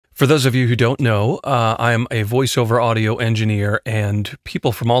For those of you who don't know, I am a voiceover audio engineer, and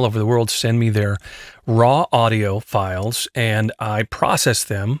people from all over the world send me their raw audio files, and I process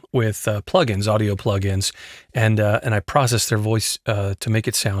them with plugins, audio plugins, and I process their voice to make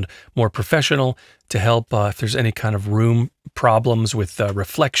it sound more professional, to help if there's any kind of room problems with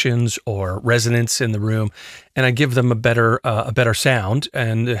reflections or resonance in the room, and I give them a better sound,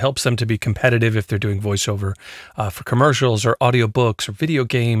 and it helps them to be competitive if they're doing voiceover for commercials or audiobooks or video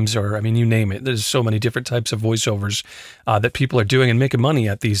games, or I mean, you name it. There's so many different types of voiceovers that people are doing and making money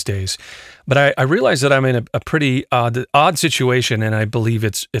at these days. But I realize that I'm in a pretty odd situation, and I believe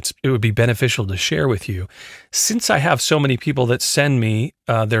it would be beneficial to share with you. Since I have so many people that send me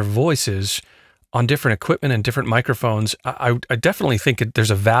their voices on different equipment and different microphones, I definitely think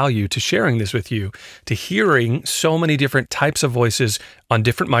there's a value to sharing this with you, to hearing so many different types of voices on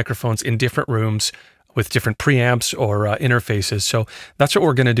different microphones in different rooms with different preamps or interfaces. So that's what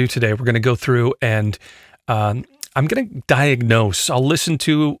we're going to do today. We're going to go through and I'm going to diagnose. I'll listen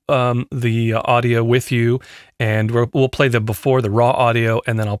to the audio with you, and we'll play the raw audio,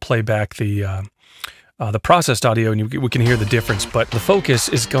 and then I'll play back the processed audio, and we can hear the difference. But the focus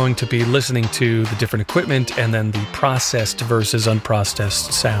is going to be listening to the different equipment and then the processed versus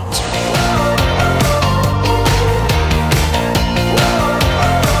unprocessed sounds.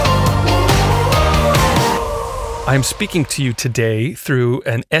 I'm speaking to you today through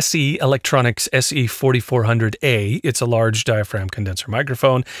an SE Electronics SE4400A. It's a large diaphragm condenser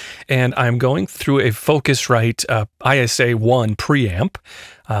microphone, and I'm going through a Focusrite ISA1 preamp.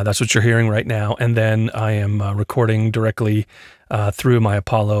 That's what you're hearing right now, and then I am recording directly through my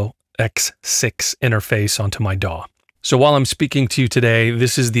Apollo X6 interface onto my DAW. So while I'm speaking to you today,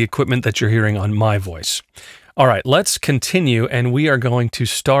 this is the equipment that you're hearing on my voice. All right, let's continue, and we are going to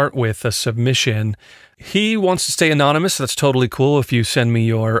start with a submission. He wants to stay anonymous. That's totally cool. If you send me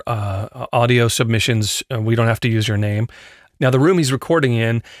your audio submissions, we don't have to use your name. Now, the room he's recording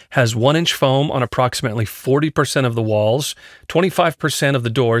in has 1-inch foam on approximately 40% of the walls, 25% of the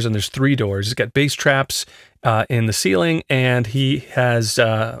doors, and there's 3 doors. He's got bass traps in the ceiling, and he has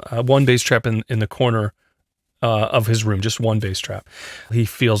one bass trap in the corner of his room, just one bass trap. He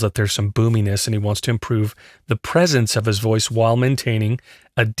feels that there's some boominess, and he wants to improve the presence of his voice while maintaining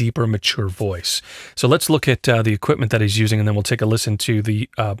a deeper, mature voice. So let's look at the equipment that he's using, and then we'll take a listen to the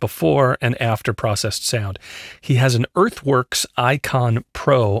before and after processed sound. He has an Earthworks Icon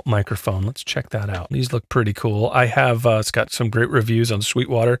Pro microphone. Let's check that out. These look pretty cool. I have, it's got some great reviews on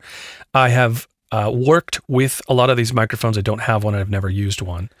Sweetwater. I have worked with a lot of these microphones. I don't have one. I've never used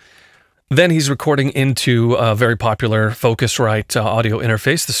one. Then he's recording into a very popular Focusrite audio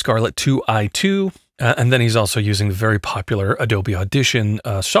interface, the Scarlett 2i2, and then he's also using the very popular Adobe Audition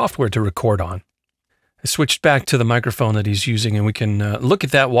software to record on. I switched back to the microphone that he's using, and we can look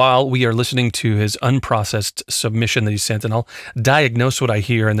at that while we are listening to his unprocessed submission that he sent, and I'll diagnose what I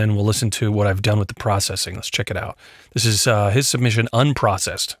hear, and then we'll listen to what I've done with the processing. Let's check it out. This is his submission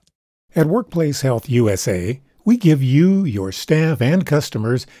unprocessed. At Workplace Health USA, we give you, your staff, and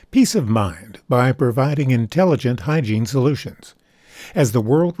customers peace of mind by providing intelligent hygiene solutions. As the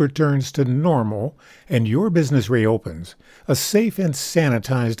world returns to normal and your business reopens, a safe and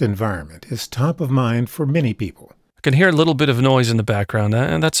sanitized environment is top of mind for many people. I can hear a little bit of noise in the background,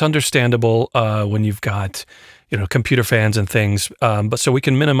 and that's understandable when you've got, you know, computer fans and things. But so we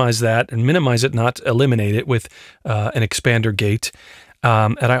can minimize that, and minimize it, not eliminate it, with an expander gate.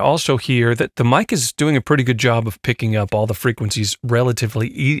 And I also hear that the mic is doing a pretty good job of picking up all the frequencies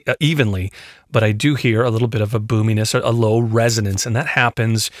relatively evenly, but I do hear a little bit of a boominess, a low resonance, and that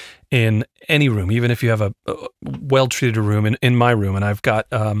happens in any room, even if you have a well-treated room. In my room, and I've got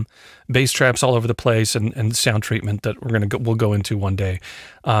bass traps all over the place, and sound treatment that we'll go into one day.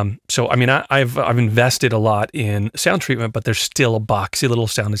 So I mean, I've invested a lot in sound treatment, but there's still a boxy little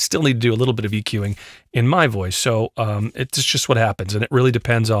sound. I still need to do a little bit of EQing in my voice. So it's just what happens, and it really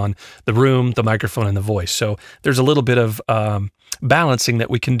depends on the room, the microphone, and the voice. So there's a little bit of balancing that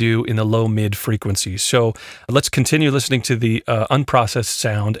we can do in the low-mid frequencies. So let's continue listening to the unprocessed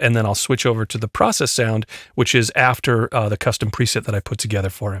sound, and then I'll switch over to the processed sound, which is after the custom preset that I put together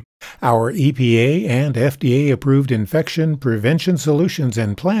for him. Our EPA and FDA-approved infection prevention solutions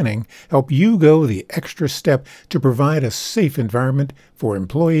and planning help you go the extra step to provide a safe environment for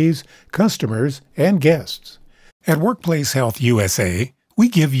employees, customers, and guests. At Workplace Health USA, we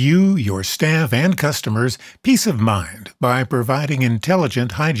give you, your staff, and customers peace of mind by providing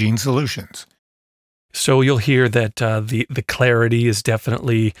intelligent hygiene solutions. So you'll hear that the clarity is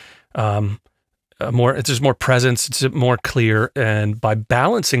definitely it's just more presence, it's more clear. And by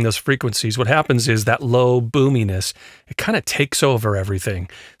balancing those frequencies, what happens is that low boominess, it kind of takes over everything.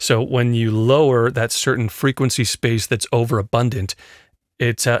 So when you lower that certain frequency space that's overabundant,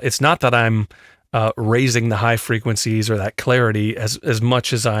 it's not that I'm raising the high frequencies or that clarity as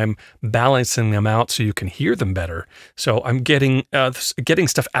much as I'm balancing them out so you can hear them better. So I'm getting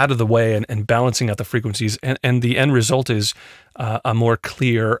stuff out of the way and balancing out the frequencies, and the end result is a more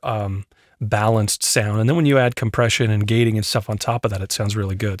clear, balanced sound. And then when you add compression and gating and stuff on top of that, it sounds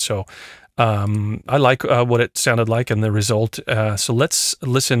really good. So I like what it sounded like and the result. So let's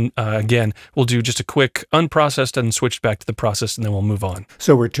listen again. We'll do just a quick unprocessed and switch back to the processed, and then we'll move on.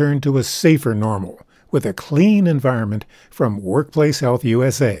 So return to a safer normal with a clean environment from Workplace Health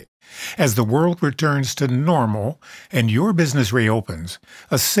USA. As the world returns to normal and your business reopens,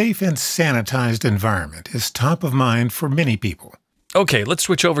 a safe and sanitized environment is top of mind for many people. Okay, let's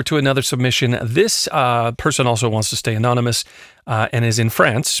switch over to another submission. This person also wants to stay anonymous and is in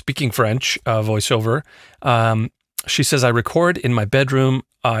France, speaking French, voiceover. She says, I record in my bedroom.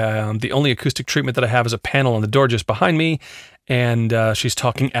 The only acoustic treatment that I have is a panel on the door just behind me. And she's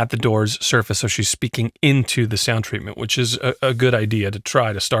talking at the door's surface, so she's speaking into the sound treatment, which is a good idea to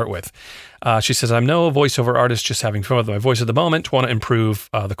try to start with. She says, I'm no voiceover artist, just having fun with my voice at the moment, want to improve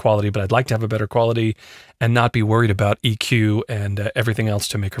the quality, but I'd like to have a better quality and not be worried about EQ and everything else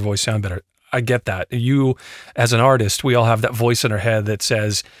to make her voice sound better. I get that. You, as an artist, we all have that voice in our head that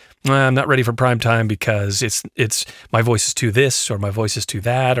says, I'm not ready for prime time because it's my voice is too this, or my voice is too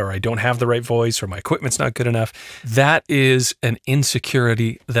that, or I don't have the right voice, or my equipment's not good enough. That is an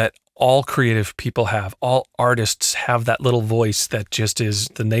insecurity that all creative people have. All artists have that little voice that just is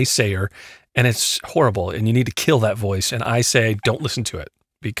the naysayer, and it's horrible, and you need to kill that voice. And I say, don't listen to it,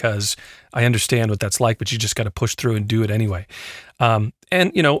 because I understand what that's like, but you just got to push through and do it anyway.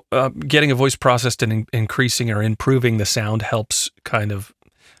 And, you know, getting a voice processed and increasing or improving the sound helps kind of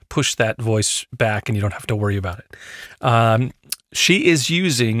push that voice back, and you don't have to worry about it. She is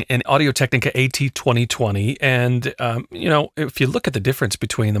using an Audio-Technica AT2020, and you know, if you look at the difference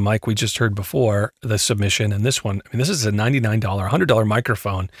between the mic we just heard before, the submission, and this one, I mean, this is a $99, $100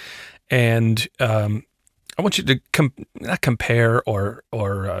 microphone, and I want you to not compare or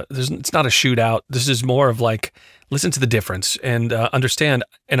it's not a shootout. This is more of like, listen to the difference and understand,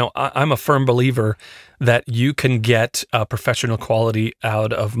 you know, I'm a firm believer that you can get professional quality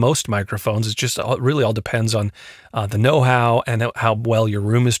out of most microphones. It just really all depends on the know-how and how well your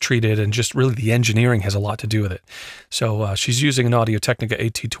room is treated, and just really the engineering has a lot to do with it. So she's using an Audio-Technica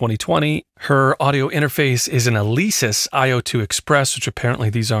AT2020. Her audio interface is an Alesis IO2 Express, which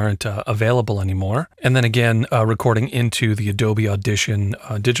apparently these aren't available anymore. And then again, recording into the Adobe Audition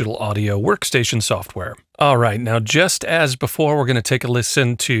digital audio workstation software. All right, now just as before, we're going to take a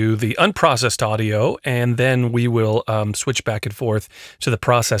listen to the unprocessed audio, and then we will switch back and forth to the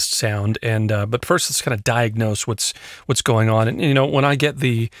processed sound. And but first, let's kind of diagnose what's going on. And you know, when I get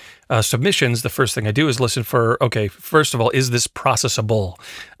the submissions, the first thing I do is listen for, okay, first of all, is this processable?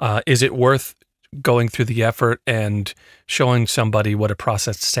 Is it worth going through the effort and showing somebody what a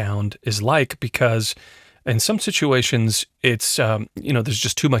processed sound is like? Because in some situations, it's, you know, there's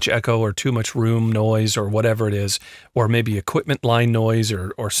just too much echo or too much room noise or whatever it is, or maybe equipment line noise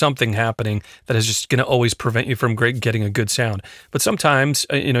or something happening that is just going to always prevent you from getting a good sound. But sometimes,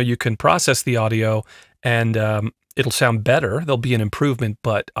 you know, you can process the audio and it'll sound better. There'll be an improvement,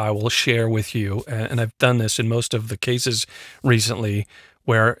 but I will share with you, and I've done this in most of the cases recently,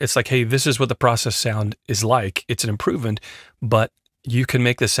 where it's like, hey, this is what the process sound is like. It's an improvement, but you can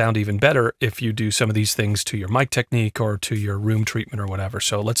make the sound even better if you do some of these things to your mic technique or to your room treatment or whatever.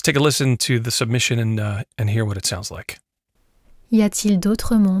 So let's take a listen to the submission and hear what it sounds like. Y a-t-il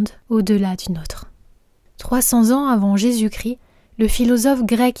d'autres mondes au-delà du nôtre? 300 ans avant Jésus-Christ, le philosophe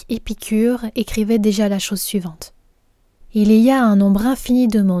grec Épicure écrivait déjà la chose suivante. Il y a un nombre infini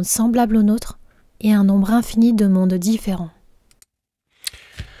de mondes semblables au nôtre et un nombre infini de mondes différents.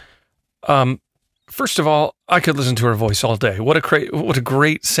 First of all, I could listen to her voice all day. What a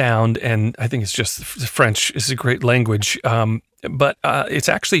great sound, and I think it's just French is a great language. But it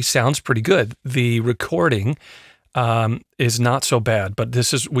actually sounds pretty good. The recording is not so bad, but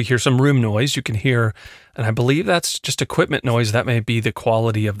we hear some room noise. You can hear, and I believe that's just equipment noise. That may be the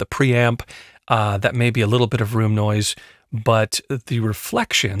quality of the preamp. That may be a little bit of room noise. But the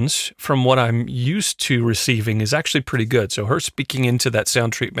reflections from what I'm used to receiving is actually pretty good. So her speaking into that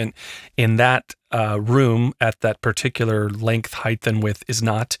sound treatment in that room at that particular length, height, and width is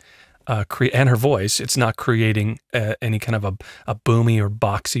not and her voice, it's not creating any kind of a boomy or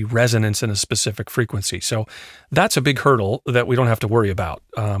boxy resonance in a specific frequency. So that's a big hurdle that we don't have to worry about.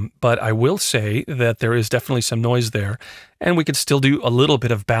 But I will say that there is definitely some noise there, and we could still do a little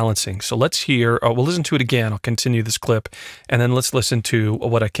bit of balancing. So let's hear, we'll listen to it again. I'll continue this clip, and then let's listen to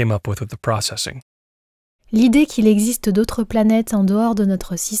what I came up with the processing. L'idée qu'il existe d'autres planètes en dehors de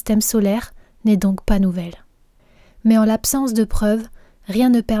notre système solaire n'est donc pas nouvelle. Mais en l'absence de preuves, rien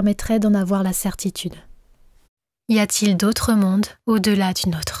ne permettrait d'en avoir la certitude. Y a-t-il d'autres mondes au-delà du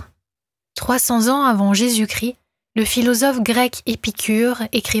nôtre? 300 ans avant Jésus-Christ, le philosophe grec Épicure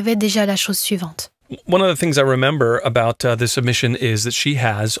écrivait déjà la chose suivante. One of the things I remember about this submission is that she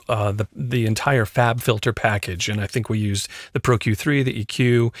has the entire fab filter package, and I think we used the Pro Q3, the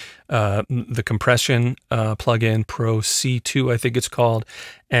EQ, the compression plugin, Pro C2 I think it's called,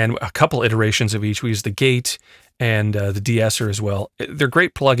 and a couple iterations of each. We used the gate and the de-esser as well. They're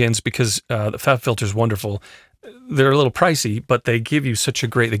great plugins because the fab filter is wonderful. They're a little pricey, but they give you such a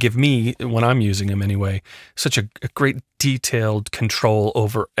great, they give me, when I'm using them anyway, such a great detailed control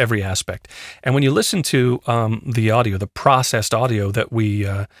over every aspect. And when you listen to the audio, the processed audio that we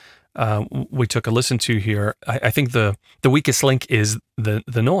took a listen to here, I think the weakest link is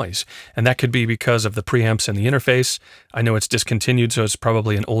the noise. And that could be because of the preamps and the interface. I know it's discontinued, so it's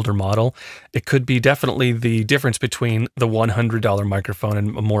probably an older model. It could be definitely the difference between the $100 microphone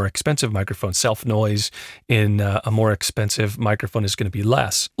and a more expensive microphone. Self-noise in a more expensive microphone is going to be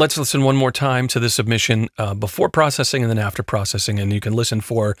less. Let's listen one more time to the submission before processing and then after processing. And you can listen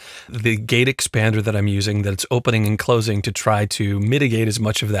for the gate expander that I'm using, that it's opening and closing to try to mitigate as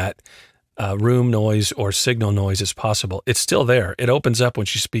much of that room noise or signal noise as possible. It's still there. It opens up when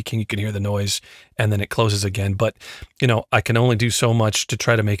she's speaking. You can hear the noise, and then it closes again. But, you know, I can only do so much to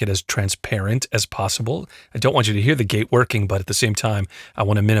try to make it as transparent as possible. I don't want you to hear the gate working, but at the same time, I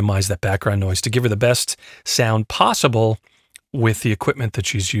want to minimize that background noise to give her the best sound possible with the equipment that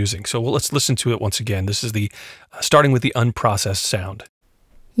she's using. So let's listen to it once again. This is the starting with the unprocessed sound.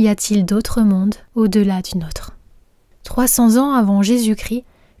 Y a-t-il d'autres mondes au-delà du nôtre? 300 ans avant Jésus-Christ,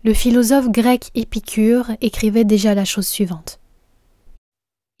 le philosophe grec Épicure écrivait déjà la chose suivante.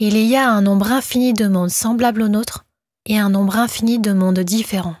 Il y a un nombre infini de mondes semblables au nôtre et un nombre infini de mondes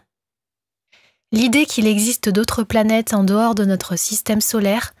différents. L'idée qu'il existe d'autres planètes en dehors de notre système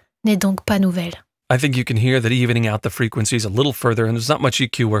solaire n'est donc pas nouvelle. I think you can hear that evening out the frequencies a little further, and there's not much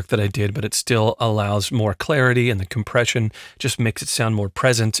EQ work that I did, but it still allows more clarity, and the compression just makes it sound more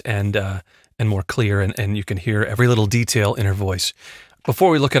present and more clear, and you can hear every little detail in her voice.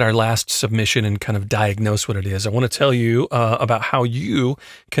 Before we look at our last submission and kind of diagnose what it is, I want to tell you about how you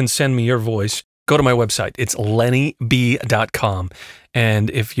can send me your voice. Go to my website. It's lennyb.com. And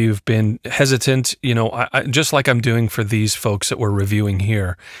if you've been hesitant, you know, I just like I'm doing for these folks that we're reviewing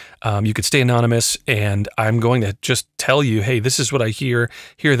here, you could stay anonymous, and I'm going to just tell you, hey, this is what I hear.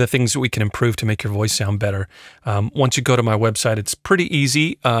 Here are the things that we can improve to make your voice sound better. Once you go to my website, it's pretty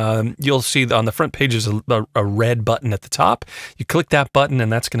easy. You'll see on the front page is a red button at the top. You click that button,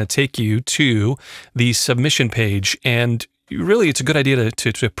 and that's going to take you to the submission page. And really, it's a good idea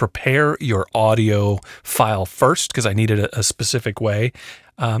to prepare your audio file first, because I need it a specific way.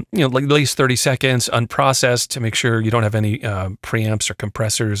 You know, like at least 30 seconds, unprocessed, to make sure you don't have any preamps or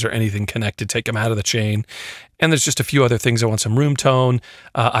compressors or anything connected. Take them out of the chain. And there's just a few other things. I want some room tone.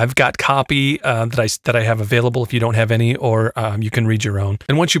 I've got copy that I have available if you don't have any, or you can read your own.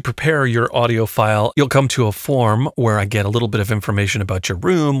 And once you prepare your audio file, you'll come to a form where I get a little bit of information about your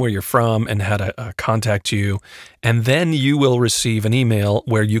room, where you're from, and how to contact you. And then you will receive an email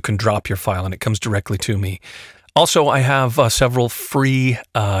where you can drop your file, and it comes directly to me. Also, I have several free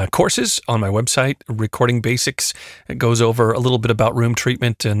courses on my website, Recording Basics. It goes over a little bit about room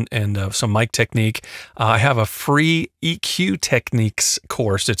treatment and some mic technique. I have a free EQ techniques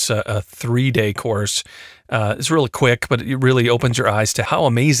course. It's a 3-day course. It's really quick, but it really opens your eyes to how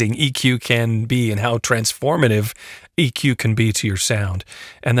amazing EQ can be and how transformative EQ can be to your sound.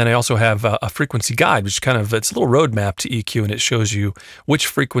 And then I also have a frequency guide, which it's a little roadmap to EQ, and it shows you which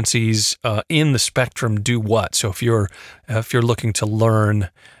frequencies in the spectrum do what. So if you're looking to learn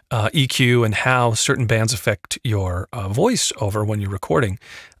EQ and how certain bands affect your voice over when you're recording,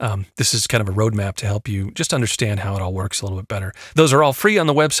 this is kind of a roadmap to help you just understand how it all works a little bit better. Those are all free on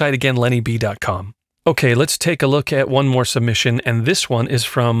the website, again, lennyb.com. Okay, let's take a look at one more submission, and this one is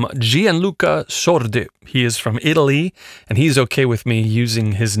from Gianluca Sordi. He is from Italy, and he's okay with me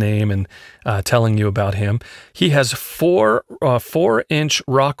using his name and telling you about him. He has 4-inch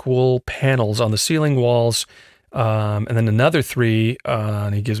rock wool panels on the ceiling walls, and then another 3,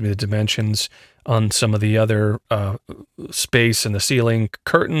 and he gives me the dimensions, on some of the other space in the ceiling,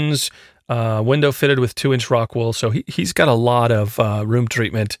 curtains, window fitted with 2-inch rock wool. So he's got a lot of room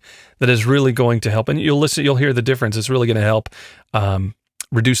treatment that is really going to help. And you'll hear the difference. It's really going to help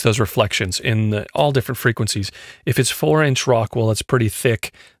reduce those reflections in all different frequencies. If it's 4-inch rock wool, it's pretty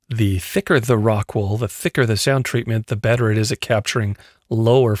thick. The thicker the rock wool, the thicker the sound treatment, the better it is at capturing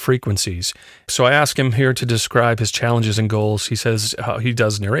lower frequencies. So I asked him here to describe his challenges and goals. He says he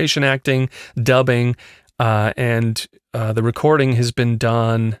does narration acting, dubbing, and the recording has been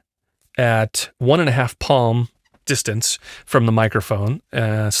done at 1.5 palm distance from the microphone,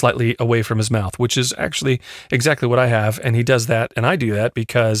 slightly away from his mouth, which is actually exactly what I have. And he does that, and I do that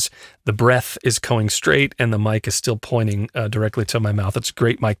because the breath is going straight and the mic is still pointing directly to my mouth. It's a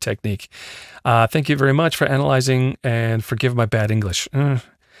great mic technique. Thank you very much for analyzing, and forgive my bad English.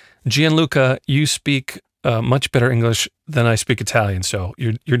 Gianluca, you speak much better English than I speak Italian, so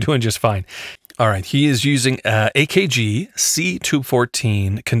you're doing just fine. All right, he is using AKG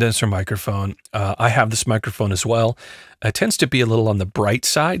C214 condenser microphone. I have this microphone as well. It tends to be a little on the bright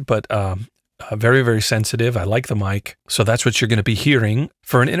side, but very, very sensitive. I like the mic. So that's what you're going to be hearing.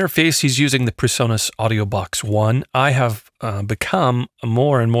 For an interface, he's using the PreSonus Audio Box 1. I have become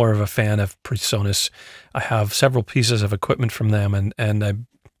more and more of a fan of PreSonus. I have several pieces of equipment from them, and I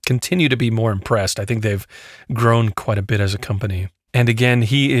continue to be more impressed. I think they've grown quite a bit as a company. And again,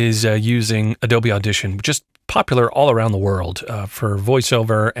 he is using Adobe Audition, just popular all around the world for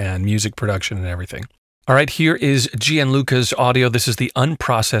voiceover and music production and everything. All right, here is Gianluca's audio. This is the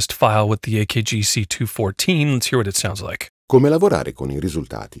unprocessed file with the AKG C214. Let's hear what it sounds like. Come lavorare con I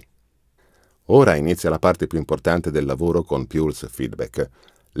risultati. Ora inizia la parte più importante del lavoro con Pulse Feedback,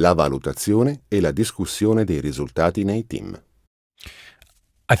 la valutazione e la discussione dei risultati nei team.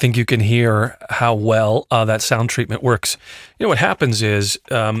 I think you can hear how well that sound treatment works. You know, what happens is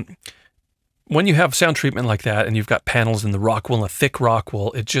when you have sound treatment like that and you've got panels in the rock wool, a thick rock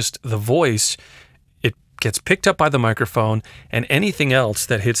wool, the voice, it gets picked up by the microphone, and anything else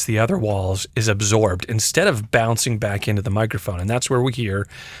that hits the other walls is absorbed instead of bouncing back into the microphone. And that's where we hear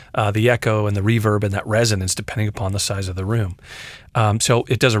the echo and the reverb and that resonance depending upon the size of the room. So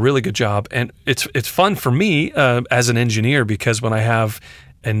it does a really good job. And it's fun for me as an engineer, because when I have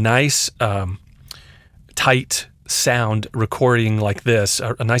a nice, tight sound recording like this,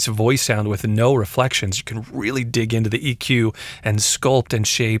 a nice voice sound with no reflections, you can really dig into the EQ and sculpt and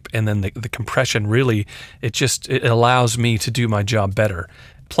shape, and then the compression really, it allows me to do my job better.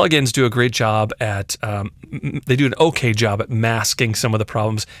 Plugins do a great job at, they do an okay job at masking some of the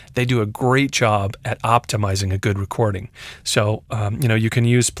problems. They do a great job at optimizing a good recording. So, you know, you can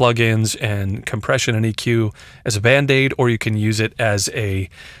use plugins and compression and EQ as a Band-Aid, or you can use it as a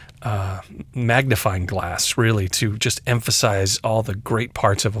magnifying glass, really, to just emphasize all the great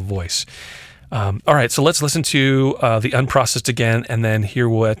parts of a voice. All right, so let's listen to the unprocessed again, and then hear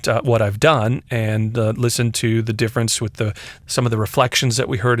what I've done, and listen to the difference with some of the reflections that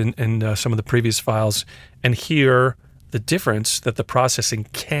we heard in some of the previous files, and hear the difference that the processing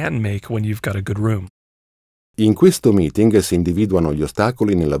can make when you've got a good room. In questo meeting si individuano gli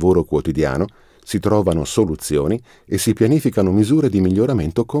ostacoli nel lavoro quotidiano, si trovano soluzioni e si pianificano misure di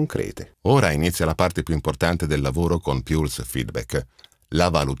miglioramento concrete. Ora inizia la parte più importante del lavoro con Pulse Feedback, la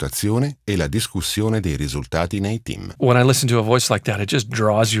valutazione e la discussione dei risultati nei team. When I listen to a voice like that, it just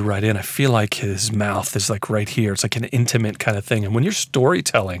draws you right in. I feel like his mouth is like right here. It's like an intimate kind of thing. And when you're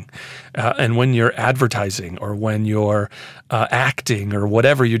storytelling, and when you're advertising, or when you're acting, or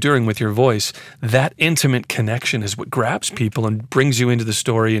whatever you're doing with your voice, that intimate connection is what grabs people and brings you into the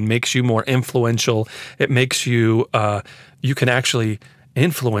story and makes you more influential. It makes you, you can actually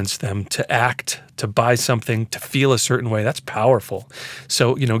influence them to act, to buy something, to feel a certain way. That's powerful.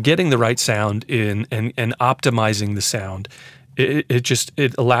 So, you know, getting the right sound in and optimizing the sound,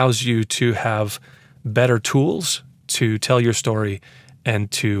 it allows you to have better tools to tell your story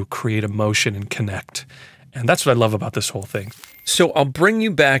and to create emotion and connect. And that's what I love about this whole thing. So I'll bring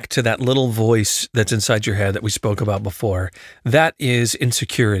you back to that little voice that's inside your head that we spoke about before. That is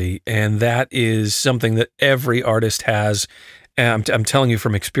insecurity, and that is something that every artist has. And I'm telling you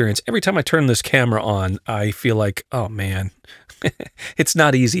from experience, every time I turn this camera on, I feel like, oh man, it's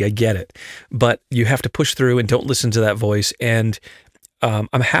not easy, I get it. But you have to push through and don't listen to that voice. And I'm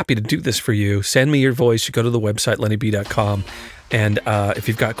happy to do this for you. Send me your voice. You go to the website, lennyb.com. And if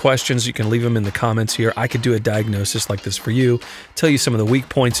you've got questions, you can leave them in the comments here. I could do a diagnosis like this for you, tell you some of the weak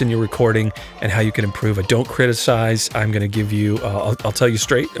points in your recording and how you can improve it. Don't criticize. I'm going to give you, I'll tell you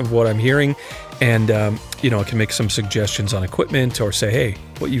straight of what I'm hearing. And, you know, I can make some suggestions on equipment, or say, hey,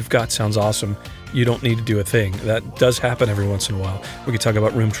 what you've got sounds awesome. you don't need to do a thing. That does happen every once in a while. We could talk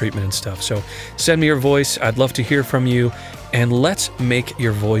about room treatment and stuff. So send me your voice. I'd love to hear from you, and let's make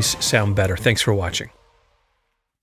your voice sound better. Thanks for watching.